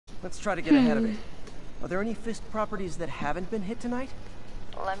Let's try to get ahead of it. Are there any Fisk properties that haven't been hit tonight?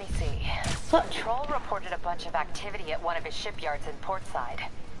 Let me see. Patrol reported a bunch of activity at one of his shipyards in Portside.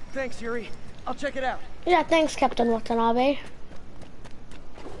 Thanks, Yuri. I'll check it out. Yeah, thanks, Captain Watanabe.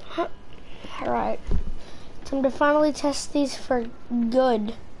 Alright. Time to finally test these for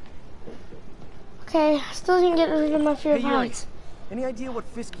good. Okay, still didn't get rid of my fear of heights. Any idea what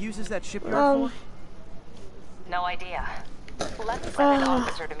Fisk uses that shipyard for? No idea. Let's send an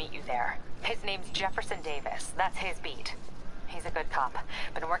officer to meet you there. His name's Jefferson Davis. That's his beat. He's a good cop.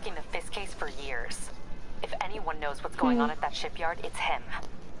 Been working the Fisk case for years. If anyone knows what's going on at that shipyard, it's him.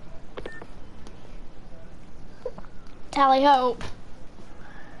 Tally ho.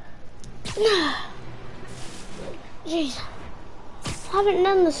 Jeez. I haven't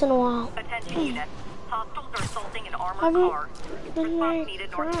done this in a while. Attention unit. Hostiles are assaulting an armored car. Been very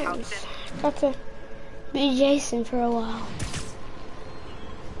friends. Got to be Jason for a while.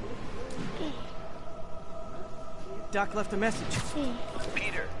 Doc left a message.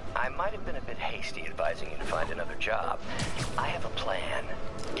 Peter, I might have been a bit hasty advising you to find another job. I have a plan.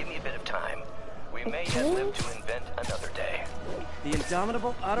 Give me a bit of time. We may yet live to invent another day. The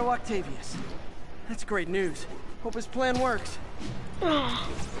indomitable Otto Octavius. That's great news. Hope his plan works.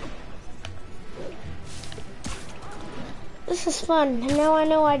 This is fun, and now I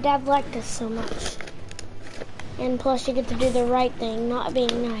know why Dad liked us so much. And plus you get to do the right thing, not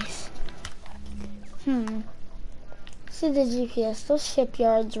being nice. See the GPS, those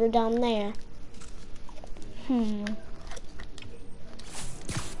shipyards were down there.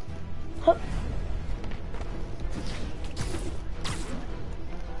 Hup.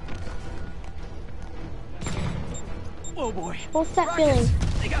 Oh boy. What's that feeling?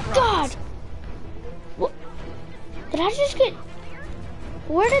 God! What? Did I just get...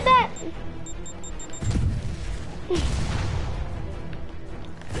 Where did that...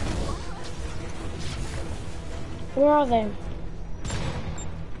 Where are they?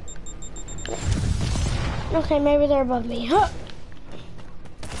 Okay, maybe they're above me. Huh.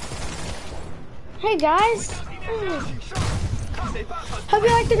 Hey guys! Hope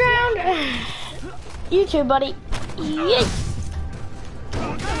you like the ground! You too, buddy. Yay!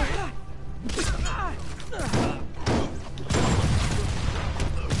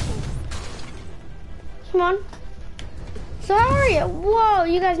 Come on. So how are you? Whoa,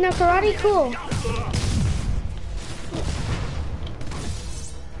 you guys know karate? Cool.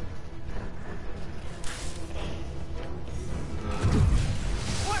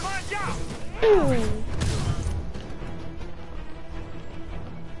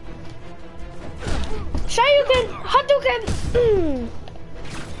 Shoryuken! Hadouken!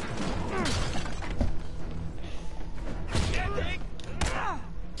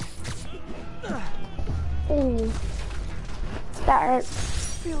 Ooh. That hurt. I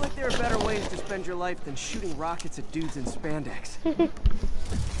feel like there are better ways to spend your life than shooting rockets at dudes in spandex.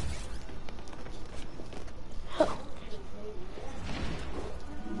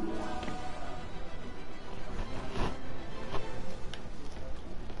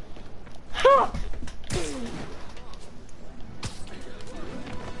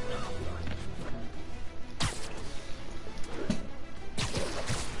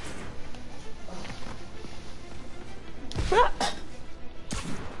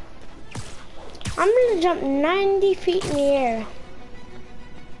 I'm gonna jump 90 feet in the air.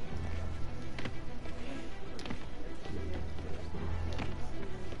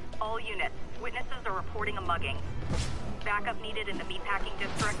 All units, witnesses are reporting a mugging. Backup needed in the meatpacking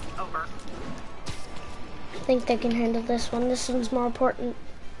district. Over. I think they can handle this one. This one's more important.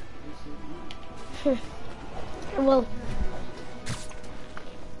 Well,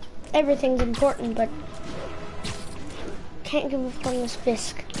 everything's important, but can't give up on this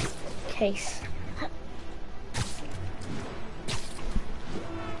Fisk case.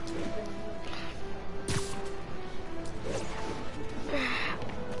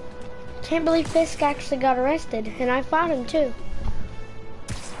 Can't believe Fisk actually got arrested, and I fought him too.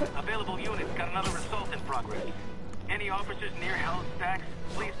 Available units got another assault in progress. Any officers near Hell's Stacks,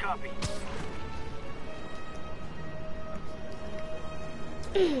 please copy.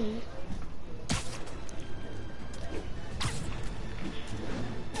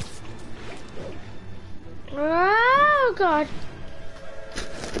 Oh God.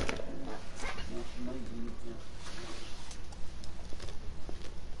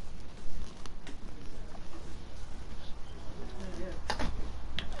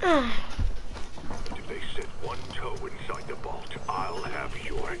 If they set one toe inside the vault, I'll have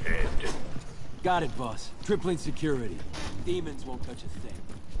your head. Got it, boss. Tripling security. Demons won't touch a thing.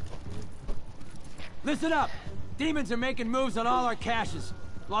 Listen up! Demons are making moves on all our caches.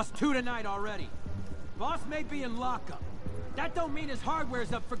 Lost 2 tonight already. Boss may be in lockup. That don't mean his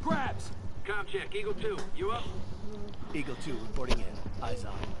hardware's up for grabs. Com check, Eagle 2, you up? Eagle 2 reporting in. Eyes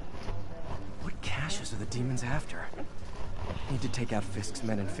on. What caches are the demons after? Need to take out Fisk's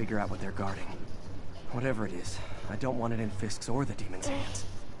men and figure out what they're guarding. Whatever it is, I don't want it in Fisk's or the demons' hands.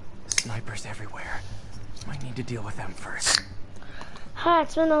 Snipers everywhere. Might need to deal with them first. Hi,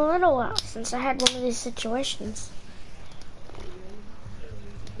 it's been a little while since I had one of these situations.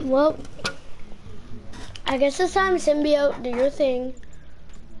 Well, I guess it's time, Symbiote, do your thing.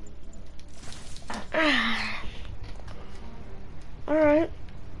 Alright.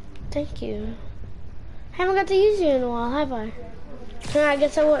 Thank you. Haven't got to use you in a while, have I? I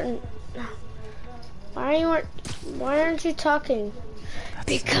guess I wouldn't. Why aren't you talking?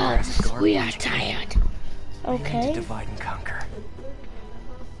 Because we are tired. We need Okay. to divide and conquer.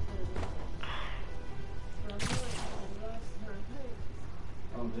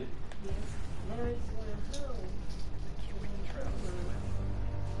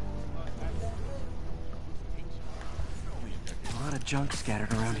 A lot of junk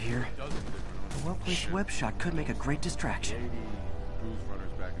scattered around here. A well-placed web shot could make a great distraction.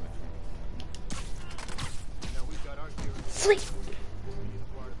 Sleep.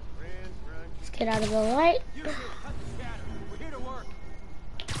 Let's get out of the light. We're here to work.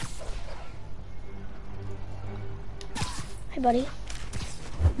 Hi, buddy.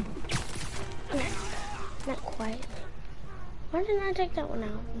 Not quite. Why didn't I take that one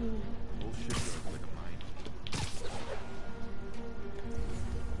out?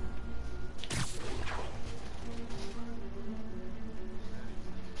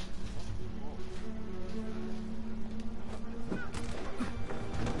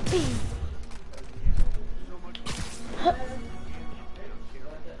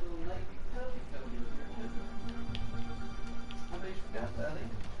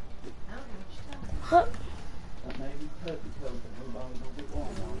 Huh.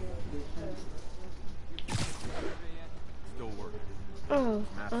 Oh,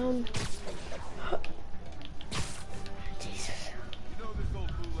 Jesus. You know this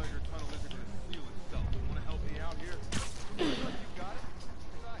old bootlegger tunnel isn't gonna seal itself. Wanna help me out here? You got it?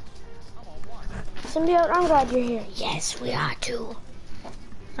 Besides, I'm on watch. Symbiote, I'm glad you're here. Yes, we are too.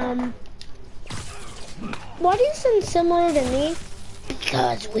 Why do you sound similar to me?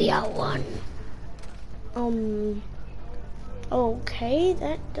 Because we are one. Okay,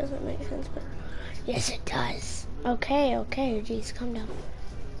 that doesn't make sense, but yes, it does. Okay, jeez, calm down.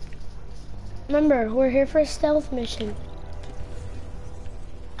 Remember, we're here for a stealth mission.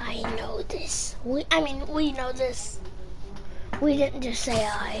 I know this. We know this. We didn't just say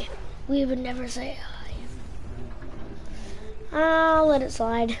I. We would never say I. I'll let it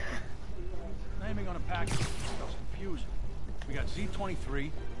slide. Naming on a package spells confusion. We got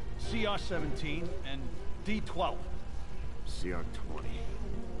Z23, CR17, and D12. CR20.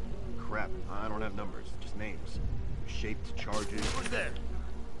 Crap, I don't have numbers, just names. Shaped charges. Who's there?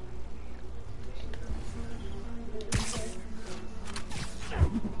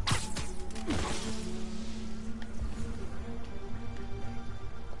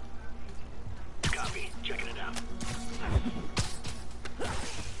 Copy. Checking it out.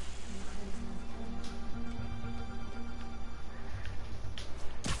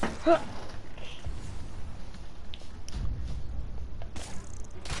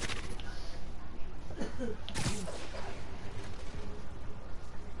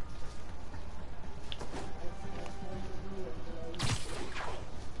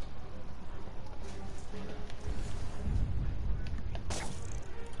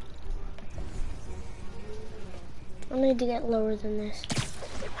 I need to get lower than this.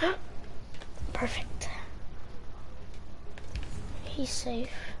 Perfect. He's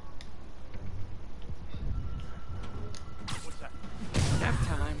safe. What's that? Nap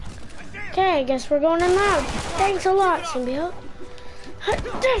time. Okay, I guess we're going in loud. Thanks a lot, Symbiote.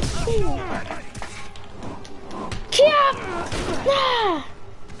 Ah!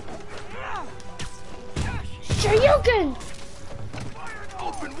 Shoryuken!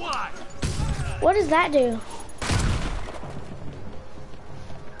 Open wide! What does that do?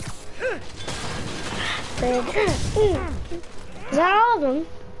 Is that all of them?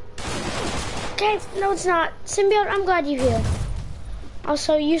 Okay, no it's not. Symbiote, I'm glad you healed.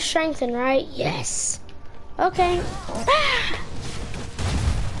 Also, you strengthen, right? Yes. Okay. Ah!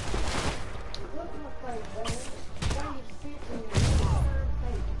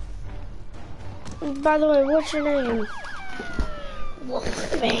 By the way, what's your name?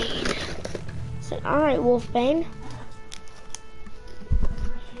 Wolfbane. Alright, Wolfbane.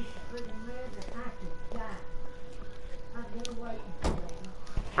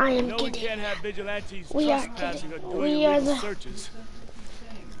 I am No, we getting. can't have vigilantes We are trespassing or getting. doing We are illegal the. searches.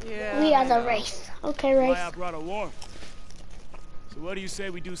 Yeah. We I are the know. race. Okay, Why I race. brought a warrant. So what do you say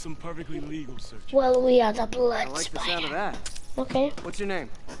we do some perfectly legal search? Well, we are the I blood like the sound spider. of that. Okay. What's your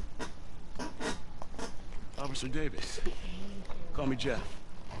name? Officer Davis. Call me Jeff.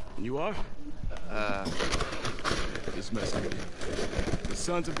 And you are? Just messing with you. The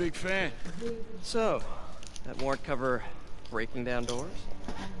son's a big fan. So, that warrant cover breaking down doors?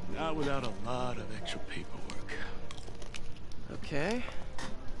 Not without a lot of extra paperwork. Okay.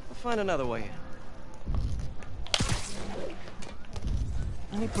 I'll find another way in.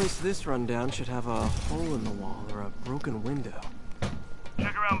 Any place this rundown should have a hole in the wall or a broken window.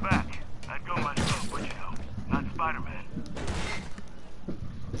 Check around back. I'd go myself, but you know, not Spider-Man.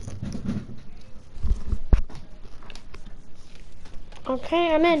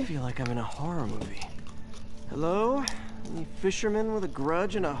 Okay, I'm I in. feel like I'm in a horror movie. Hello? Any fisherman with a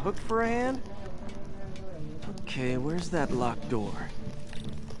grudge and a hook for a hand? Okay, where's that locked door?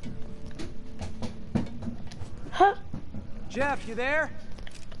 Huh? Jeff, you there?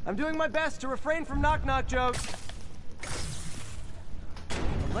 I'm doing my best to refrain from knock-knock jokes.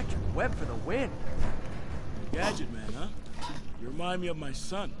 Electric web for the win. Gadget man, huh? You remind me of my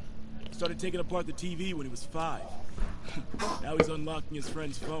son. Started taking apart the TV when he was 5. Now he's unlocking his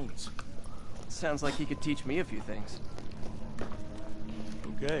friends' phones. Sounds like he could teach me a few things.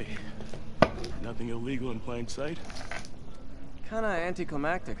 Okay. Nothing illegal in plain sight? Kinda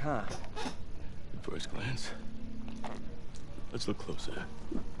anticlimactic, huh? At first glance. Let's look closer.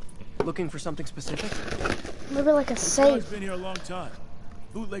 Looking for something specific? Maybe like a It's safe. been here a long time.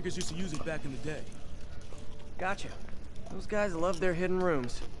 Bootleggers used to use it back in the day. Gotcha. Those guys love their hidden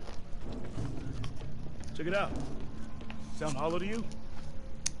rooms. Check it out. Sound hollow to you?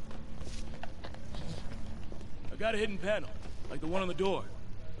 I got a hidden panel, like the one on the door.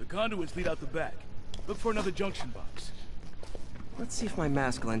 The conduits lead out the back. Look for another junction box. Let's see if my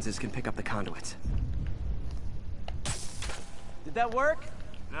mask lenses can pick up the conduits. Did that work?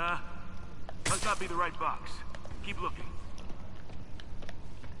 Nah, must not be the right box. Keep looking.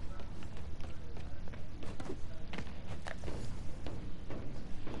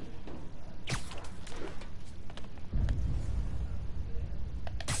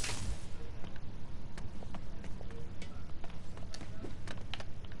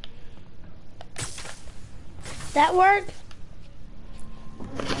 That worked?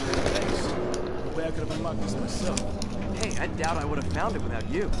 Thanks. No way I could have unlocked this myself. Hey, I doubt I would have found it without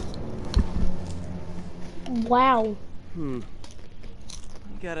you. Wow. You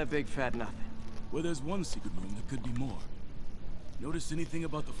got a big fat nothing. Well, there's one secret room, there could be more. Notice anything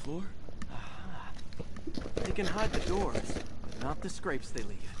about the floor? They can hide the doors, but not the scrapes they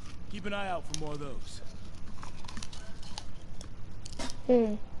leave. Keep an eye out for more of those.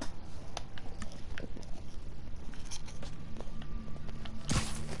 Hmm.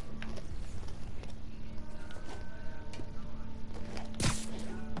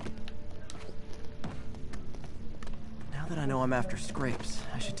 Now that I know I'm after scrapes,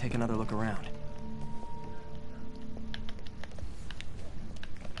 I should take another look around.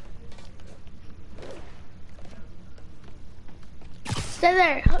 Stay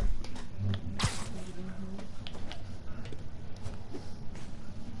there.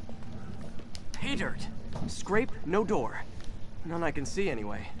 Pay dirt! Scrape, no door. None I can see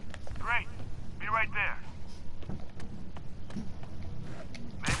anyway. Great. Be right there.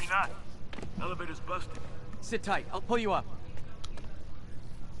 Maybe not. Elevator's busted. Sit tight, I'll pull you up.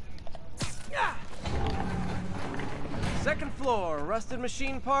 Ah! Second floor, rusted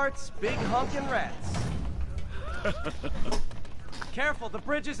machine parts, big honkin' rats. Careful, the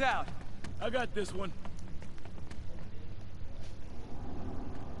bridge is out. I got this one.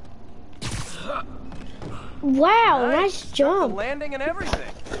 Wow, nice Got the jump. landing and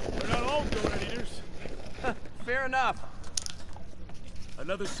everything. We're not all donut eaters. Fair enough.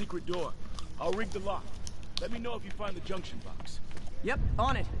 Another secret door. I'll rig the lock. Let me know if you find the junction box. Yep,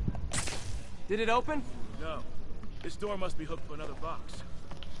 on it. Did it open? No. This door must be hooked to another box.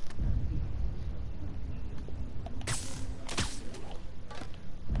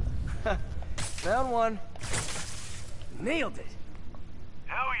 Found one. Nailed it.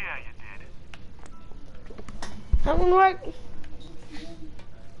 Hell yeah, you did. That one worked.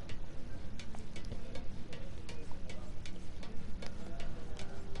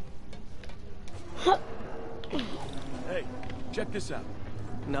 Hey, check this out.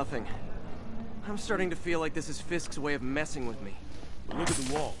 Nothing. I'm starting to feel like this is Fisk's way of messing with me. But look at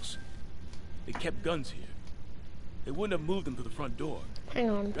the walls. They kept guns here. They wouldn't have moved them to the front door. Hang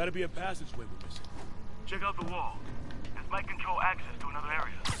on. Gotta be a passageway we're missing. Check out the wall. It's might control access to another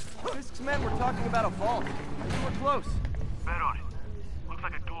area. Fisk's men were talking about a vault. Maybe we're close. Bet on it. Looks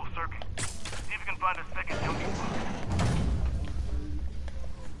like a dual circuit. See if you can find a second junkie spot.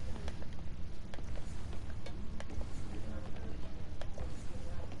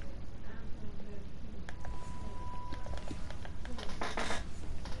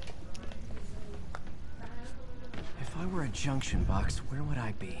 If I were a junction box, where would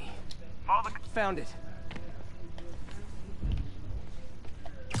I be? Follow the... Found it.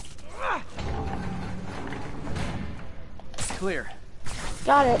 Clear.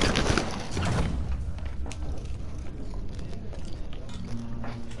 Got it. You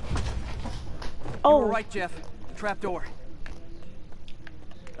Oh, were right, Jeff. Trapdoor.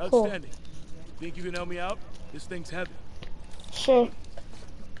 Outstanding. Think you can help me out? This thing's heavy. sure.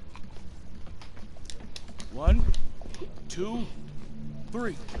 1, 2,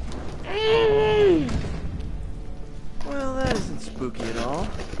 3. Well, that isn't spooky at all.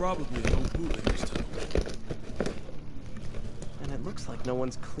 Probably no bootleg this time. And it looks like no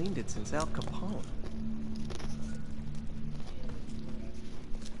one's cleaned it since Al Capone.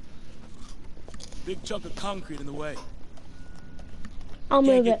 Big chunk of concrete in the way. I'll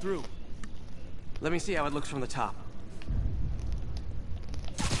Can't move get it. through. Let me see how it looks from the top.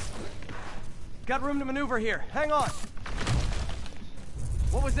 Got room to maneuver here. Hang on.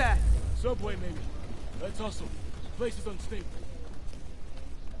 What was that? Subway, maybe. Let's hustle. This place is unstable.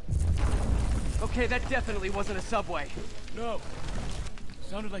 Okay, that definitely wasn't a subway. No.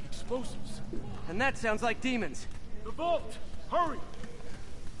 Sounded like explosives. And that sounds like demons. The vault! Hurry!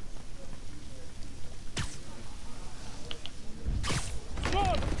 Come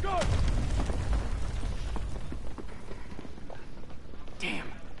on, let's go! Damn.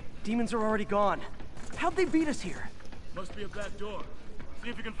 Demons are already gone. How'd they beat us here? Must be a back door. See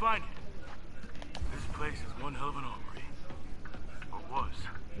if you can find it. This place is one hell of an armory. Or was.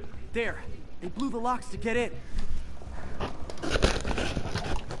 There. They blew the locks to get in.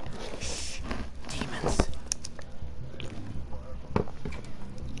 Shh. Demons.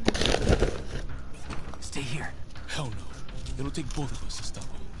 Stay here. Hell no. It'll take both of us to stop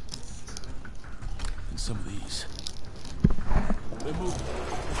them. And some of these. They're moving.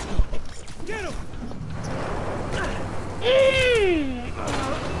 Let's go. Get him!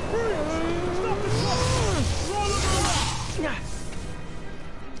 Stop the truck! Roll him around!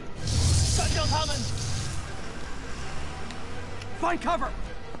 Shotgun coming! Find cover!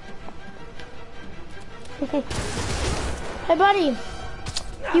 Hey, buddy.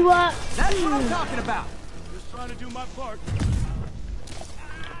 You, That's what I'm talking about! Just trying to do my part.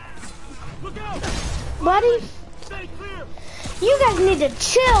 Look out! buddy, Stay clear! you guys need to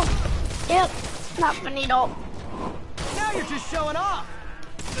chill. Yep, not Benito. Now you're just showing off!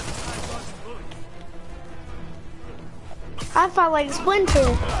 I felt like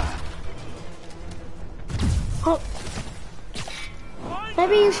Splinter. Oh.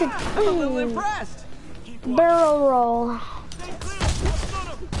 Maybe you should I'm a little impressed! barrel roll.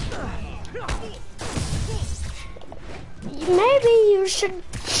 Maybe you should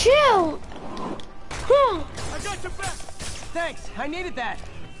chill. Huh. I got your back! Thanks, I needed that.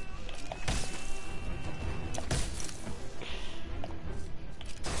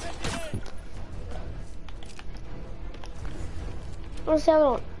 What's the other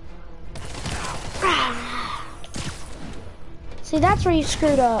one? See, that's where you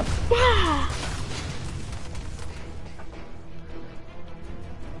screwed up.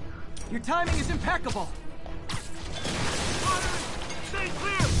 Your timing is impeccable. Stay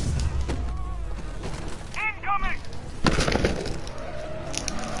clear! Incoming!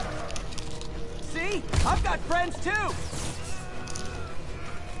 See? I've got friends too!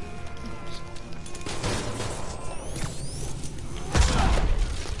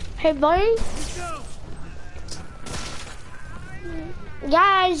 Hey, buddy.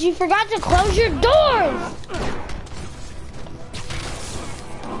 Guys, you forgot to close your doors.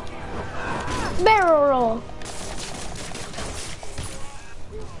 Barrel roll.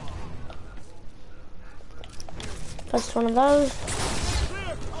 That's one of those.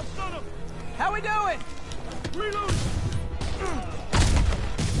 Clear! I'll stun him! How we doing? Reload!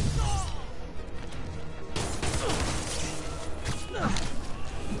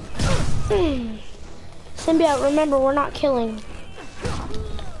 Symbiote, remember, we're not killing.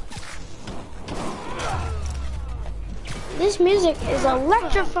 This music is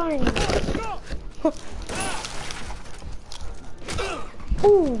electrifying.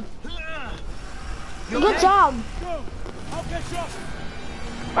 Ooh. Good job. Go! I'll catch up!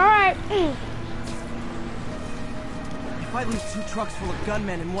 Alright. If I lose 2 trucks full of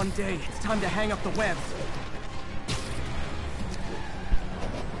gunmen in one day, it's time to hang up the webs.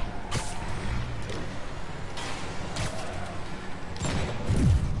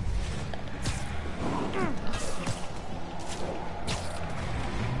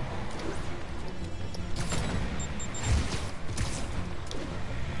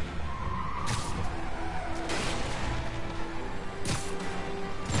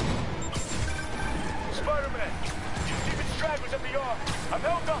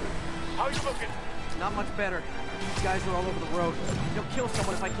 you looking? Not much better. These guys are all over the road. They'll kill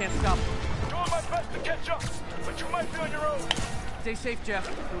someone if I can't stop them. Doing my best to catch up, but you might be on your own. Stay safe, Jeff.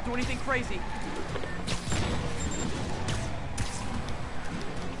 Don't do anything crazy.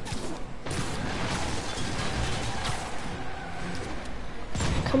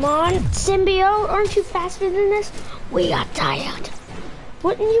 Come on, symbiote, aren't you faster than this? We got tired.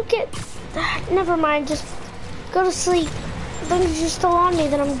 Wouldn't you get... never mind, just go to sleep. As long as you're still on me,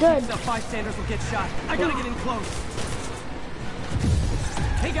 then I'm good. The bystanders will get shot. I gotta get in close.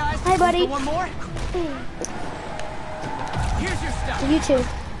 Hey guys. Hi, buddy. One more? Here's your stuff. You too.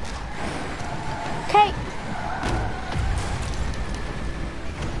 Okay.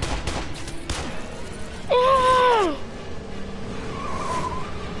 Ah!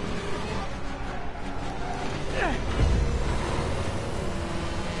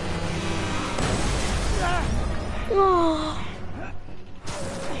 Oh.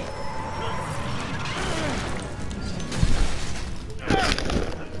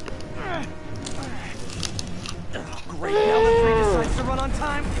 Great, now the 3 decides to run on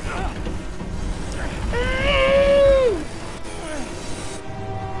time.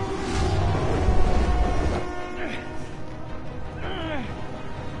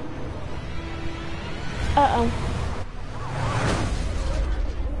 Uh-oh.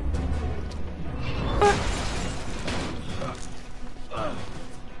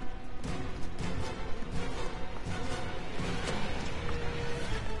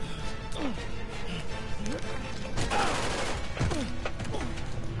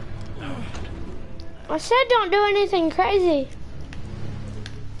 I said don't do anything crazy.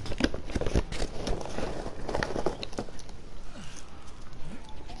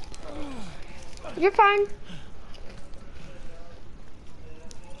 You're fine.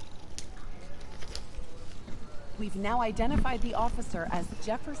 We've now identified the officer as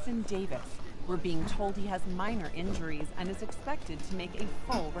Jefferson Davis. We're being told he has minor injuries and is expected to make a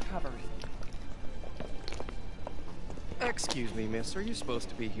full recovery. Excuse me, miss. Are you supposed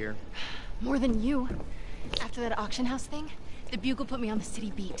to be here? More than you. After that auction house thing, the Bugle put me on the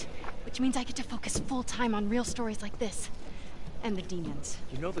city beat, which means I get to focus full time on real stories like this. And the demons.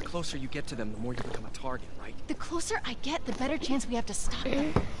 You know the closer you get to them, the more you become a target, right? The closer I get, the better chance we have to stop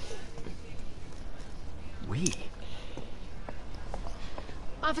them. We?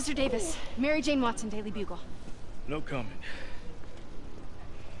 Officer Davis, Mary Jane Watson, Daily Bugle. No comment.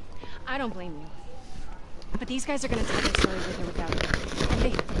 I don't blame you. But these guys are gonna tell their story with or without you. And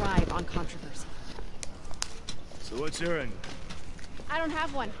they thrive on controversy. So what's your angle? I don't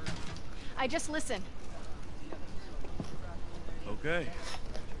have one. I just listen. Okay.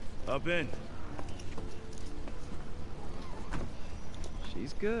 Hop in.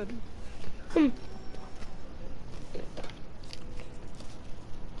 She's good.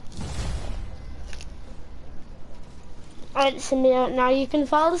 Alright, symbiote, now you can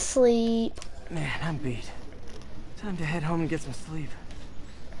fall asleep. Man, I'm beat. Time to head home and get some sleep.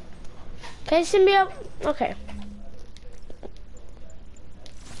 Okay, symbiote? Okay.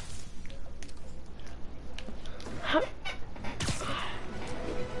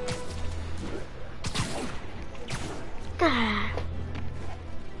 Ah.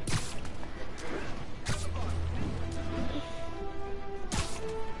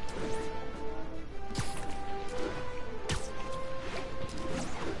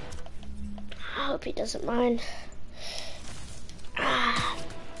 I hope he doesn't mind.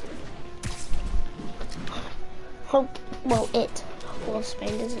 Hope, well, it.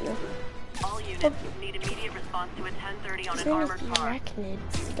 Wolfsbane doesn't know. All units need immediate response to a 10:30 on His an name is armored the car.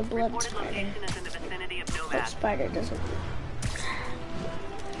 Arachnid, the blood Reported spider. location is in the vicinity of Blood Nomad. spider doesn't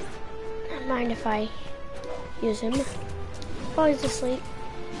mind if I use him. While he's asleep.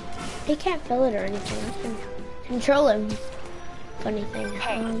 He can't feel it or anything. I can control him. Funny thing.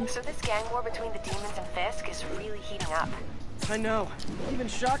 Hey, so this gang war between the demons and Fisk is really heating up. I know. Even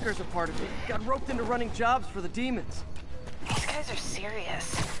Shocker's a part of it. Got roped into running jobs for the demons. These guys are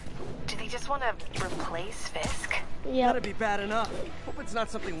serious. Do they just want to replace Fisk? Yep. Gotta be bad enough. Hope it's not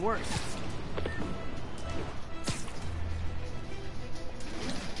something worse.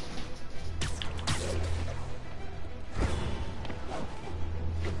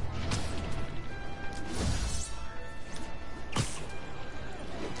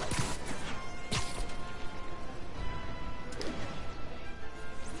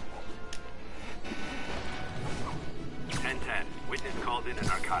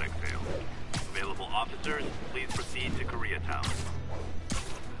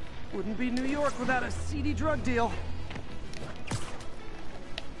 Wouldn't be New York without a seedy drug deal.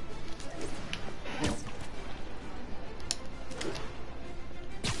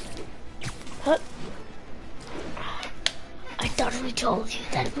 you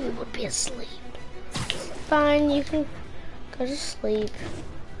that we would be asleep. Fine, you can go to sleep.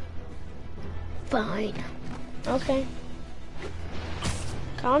 Fine. Okay.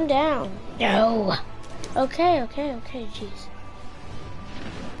 Calm down. No. Okay, jeez.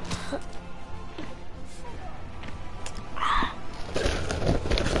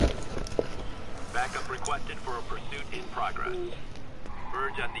 Backup requested for a pursuit in progress.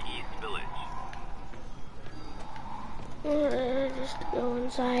 Verge at the East Village. Just go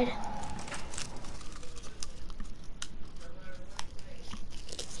inside.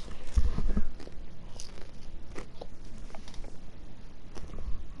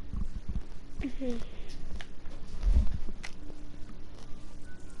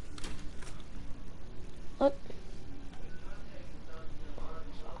 Look.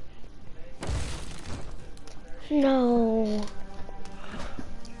 No.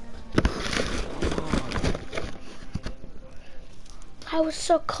 I was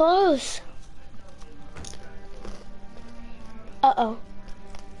so close. Uh-oh.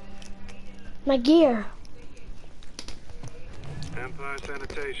 My gear. Empire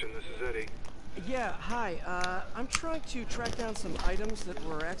Sanitation, this is Eddie. Yeah, hi. I'm trying to track down some items that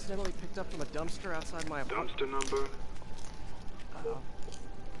were accidentally picked up from a dumpster outside my apartment. Dumpster number?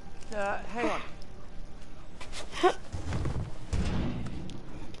 Hang on.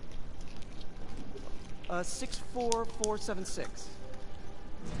 64476.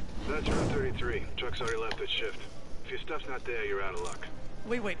 That's route 33. Truck's already left its shift. If your stuff's not there, you're out of luck.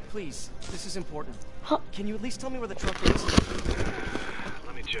 Wait, please. This is important. Huh. Can you at least tell me where the truck is?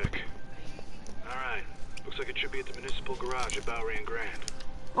 Let me check. Alright. Looks like it should be at the municipal garage at Bowery and Grand.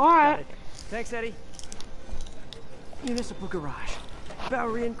 Alright. Thanks, Eddie. Municipal garage.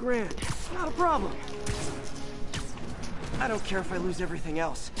 Bowery and Grand. Not a problem. I don't care if I lose everything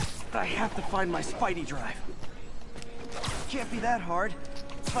else. I have to find my Spidey drive. Can't be that hard.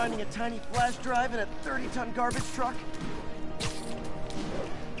 Finding a tiny flash drive in a 30-ton garbage truck.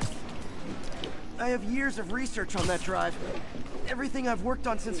 I have years of research on that drive. Everything I've worked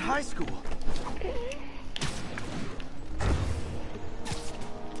on since high school.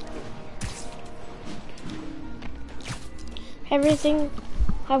 Everything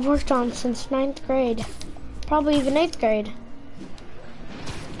I've worked on since 9th grade. Probably even 8th grade.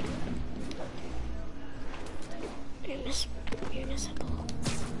 Municipal.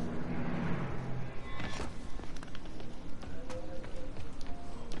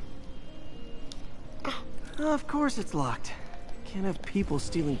 Of course it's locked. Can't have people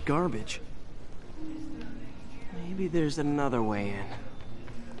stealing garbage. Maybe there's another way in.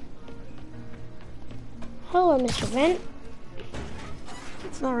 Hello, Mr. Vent.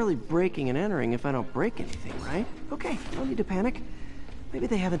 It's not really breaking and entering if I don't break anything, right? Okay, no need to panic. Maybe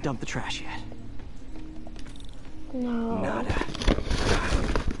they haven't dumped the trash yet. No. Nada.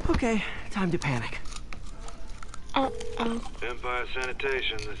 Okay, time to panic. Empire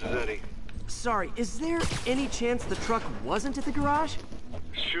Sanitation, this is Eddie. Sorry, is there any chance the truck wasn't at the garage?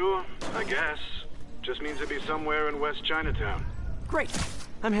 Sure, I guess. Just means it'd be somewhere in West Chinatown. Great.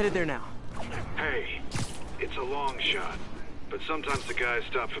 I'm headed there now. Hey, it's a long shot, but sometimes the guys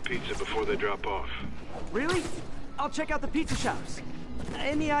stop for pizza before they drop off. Really? I'll check out the pizza shops.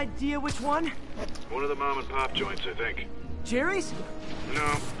 Any idea which one? One of the mom and pop joints, I think. Jerry's?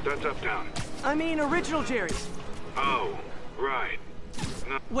 No, that's uptown. I mean original Jerry's. Oh, right.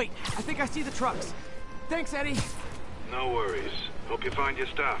 No. Wait, I think I see the trucks. Thanks, Eddie. No worries. Hope you find your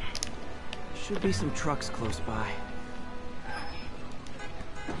stuff. Should be some trucks close by.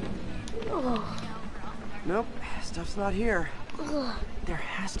 Oh. Nope, stuff's not here. Ugh. There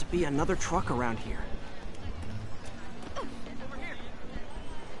has to be another truck around here.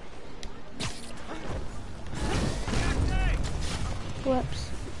 Whoops.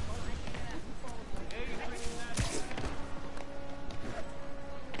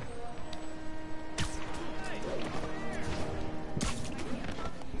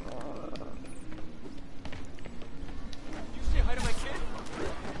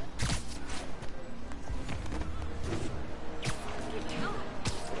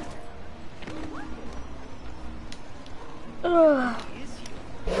 Ugh.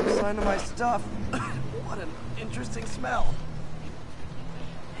 No sign of my stuff. What an interesting smell.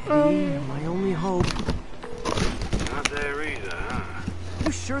 My only hope. Not there either, huh?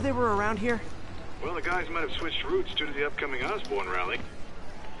 You sure they were around here? Well, the guys might have switched routes due to the upcoming Osborn rally.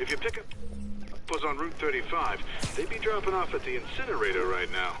 If your pickup was on Route 35, they'd be dropping off at the incinerator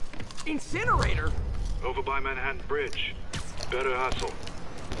right now. Incinerator? Over by Manhattan Bridge. Better hustle.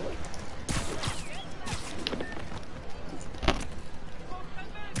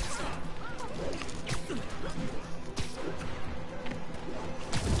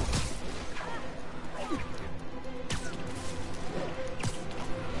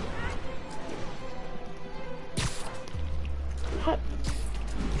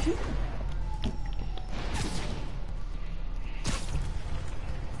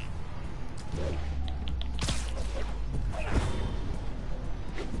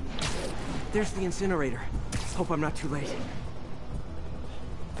 There's the incinerator. Hope I'm not too late.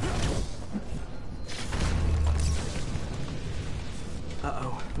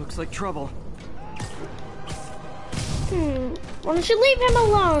 Uh-oh, looks like trouble. Why don't you leave him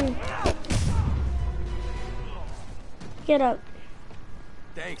alone? Get up.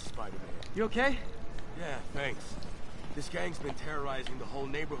 Thanks, Spider-Man. You okay? Yeah, thanks. This gang's been terrorizing the whole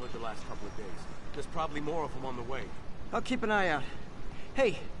neighborhood the last couple of days. There's probably more of them on the way. I'll keep an eye out.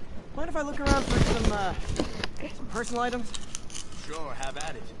 Hey, mind if I look around for some personal items? Sure, have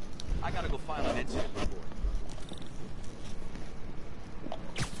at it. I gotta go file an incident report.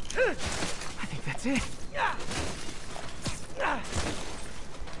 I think that's it.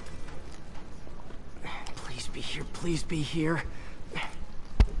 Please be here, please be here.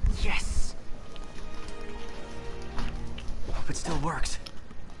 Yes! Hope it still works.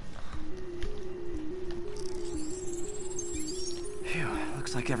 Phew,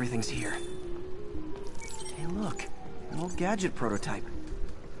 looks like everything's here. Hey look, an old gadget prototype.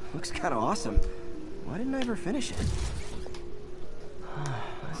 Looks kinda awesome. Why didn't I ever finish it?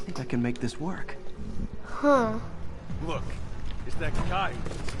 I think I can make this work. Huh. Look, it's that guy,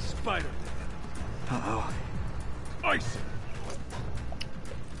 Spider-Man. Uh-oh. Ice him!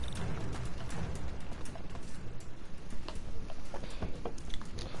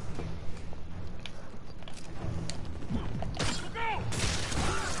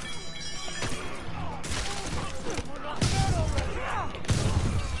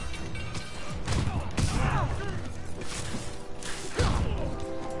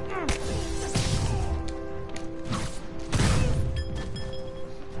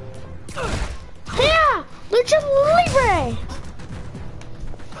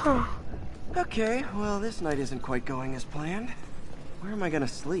 Okay, well, this night isn't quite going as planned. Where am I gonna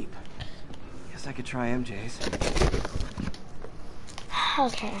sleep? Guess I could try MJ's.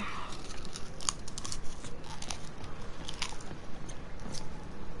 Okay.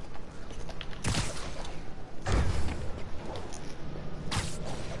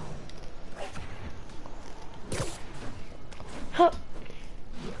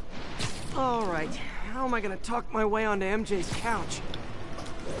 All right, how am I gonna talk my way onto MJ's couch?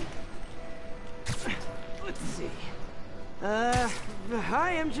 Let's see.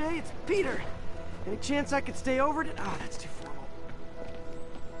 Hi MJ, it's Peter. Any chance I could stay over to... Oh, that's too formal.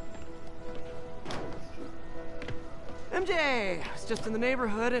 MJ, I was just in the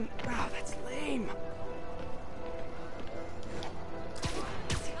neighborhood and... Oh, that's lame.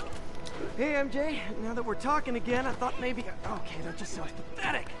 Hey MJ, now that we're talking again, I thought maybe... Okay, that just sounds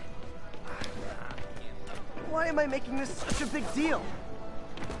pathetic. Why am I making this such a big deal?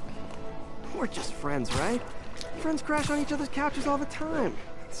 We're just friends, right? Friends crash on each other's couches all the time.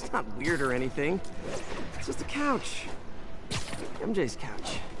 It's not weird or anything. It's just a couch. MJ's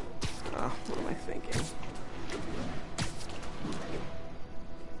couch. Oh, what am I thinking?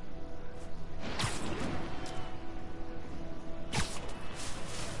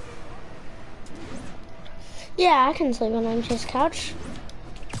 Yeah, I can sleep on MJ's couch.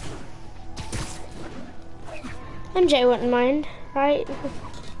 MJ wouldn't mind, right?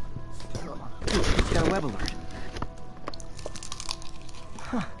 Got a web alert.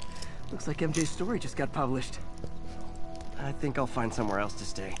 Huh. Looks like MJ's story just got published. I think I'll find somewhere else to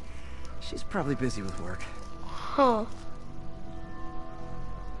stay. She's probably busy with work. Huh.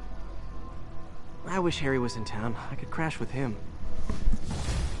 I wish Harry was in town. I could crash with him.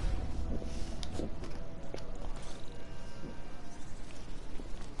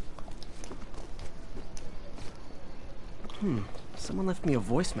 Someone left me a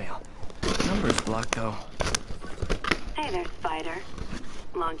voicemail. Number's blocked, though. Hey there, Spider.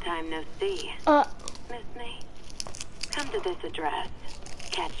 Long time no see. Miss me? Come to this address.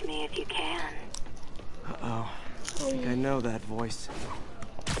 Catch me if you can. Uh-oh. I think I know that voice.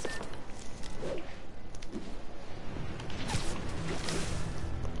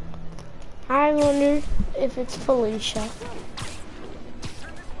 I wonder if it's Felicia.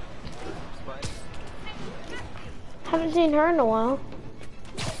 Haven't seen her in a while.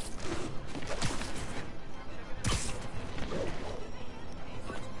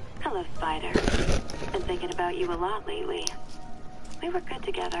 Hello, Spider. Been thinking about you a lot lately. We were good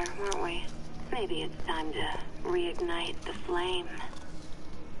together, weren't we? Maybe it's time to reignite the flame.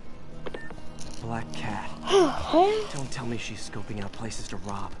 Black Cat. Don't tell me she's scoping out places to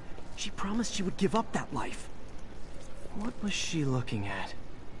rob. She promised she would give up that life. What was she looking at?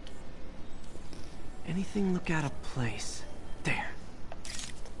 Anything look out of place? There.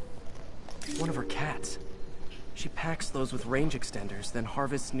 One of her cats. She packs those with range extenders, then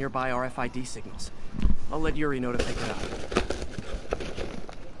harvests nearby RFID signals. I'll let Yuri know to pick it up.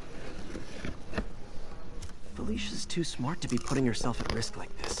 Felicia's too smart to be putting herself at risk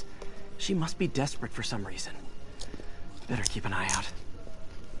like this. She must be desperate for some reason. Better keep an eye out.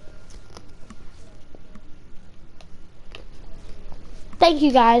 Thank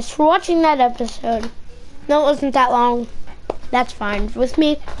you guys for watching that episode. No, it wasn't that long. That's fine with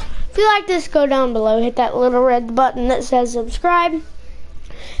me. If you like this, go down below. Hit that little red button that says subscribe.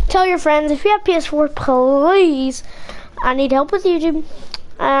 Tell your friends. If you have PS4, please. I need help with YouTube.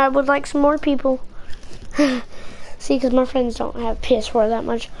 I would like some more people. See, because my friends don't have PS4 that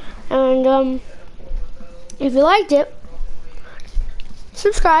much. And if you liked it,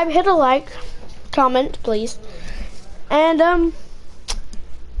 subscribe, hit a like, comment, please. And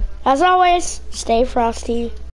as always, stay frosty.